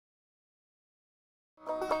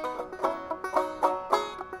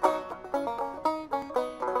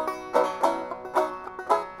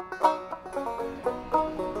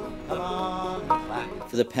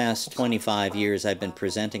For the past 25 years, I've been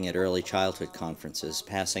presenting at early childhood conferences,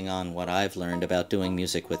 passing on what I've learned about doing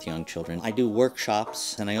music with young children. I do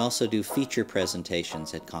workshops, and I also do feature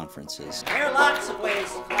presentations at conferences. There are lots of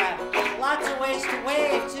ways to clap, lots of ways to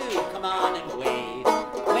wave, too. Come on and wave,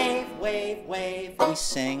 wave, wave, wave. We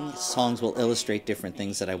sing. Songs will illustrate different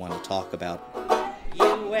things that I want to talk about.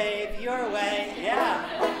 You wave your way, yeah.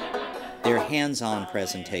 They're hands-on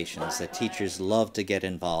presentations that teachers love to get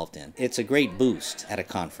involved in. It's a great boost at a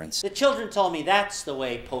conference. The children told me that's the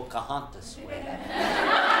way Pocahontas waved.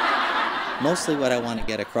 Mostly what I want to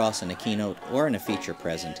get across in a keynote or in a feature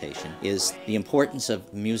presentation is the importance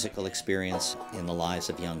of musical experience in the lives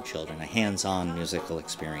of young children, a hands-on musical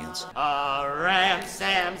experience. Ram,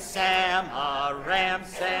 Sam, Sam, ram,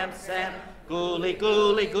 Sam, Sam. Gooly,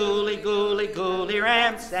 gooly, gooly, gooly, gooly,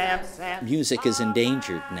 ram, Sam, Sam. Music is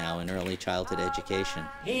endangered now in early childhood education.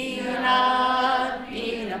 Peanut,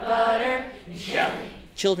 peanut butter, jelly.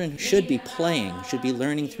 Children should be playing, should be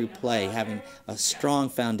learning through play, having a strong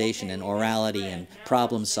foundation in orality and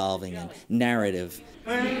problem solving and narrative.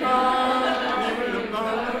 Peanut,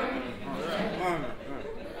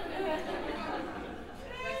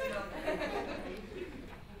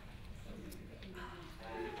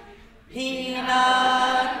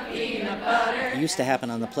 peanut butter. It used to happen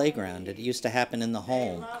on the playground. It used to happen in the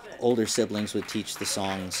home. Older siblings would teach the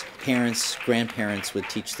songs. Parents, grandparents would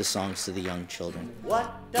teach the songs to the young children.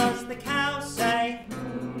 What does the cow say?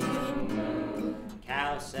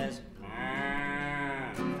 Cow says,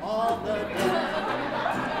 all the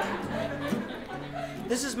time.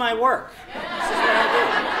 This is my work. This is what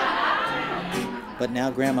I do. But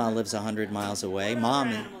now Grandma lives 100 miles away. Mom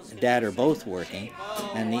and Dad are both working,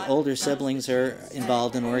 and the older siblings are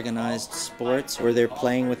involved in organized sports where they're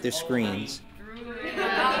playing with their screens.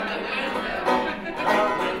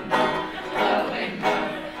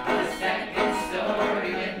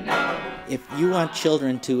 If you want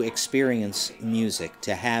children to experience music,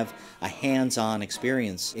 to have a hands-on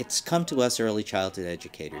experience, it's come to us early childhood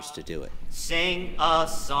educators to do it. Sing a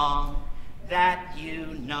song that you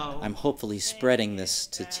know. I'm hopefully spreading this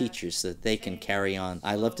to teachers so that they can carry on.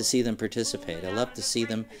 I love to see them participate. I love to see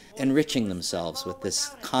them enriching themselves with this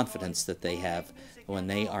confidence that they have when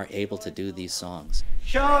they are able to do these songs.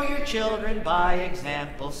 Show your children by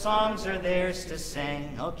example. Songs are theirs to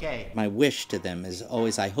sing. Okay. My wish to them is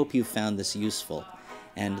always, I hope you found this useful.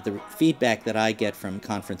 And the feedback that I get from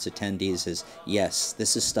conference attendees is, yes,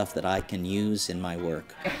 this is stuff that I can use in my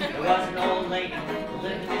work. There was an old lady who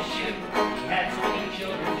lived in a shoe. She had so many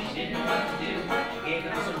children she didn't know what to do. She gave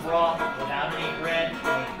them some broth without any bread.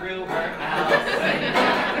 And threw her out the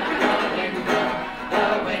window, the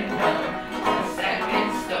window, the second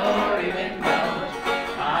story window.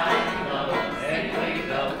 High and low, anywhere you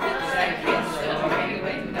go, second story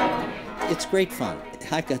window. It's great fun.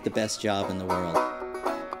 I've got the best job in the world.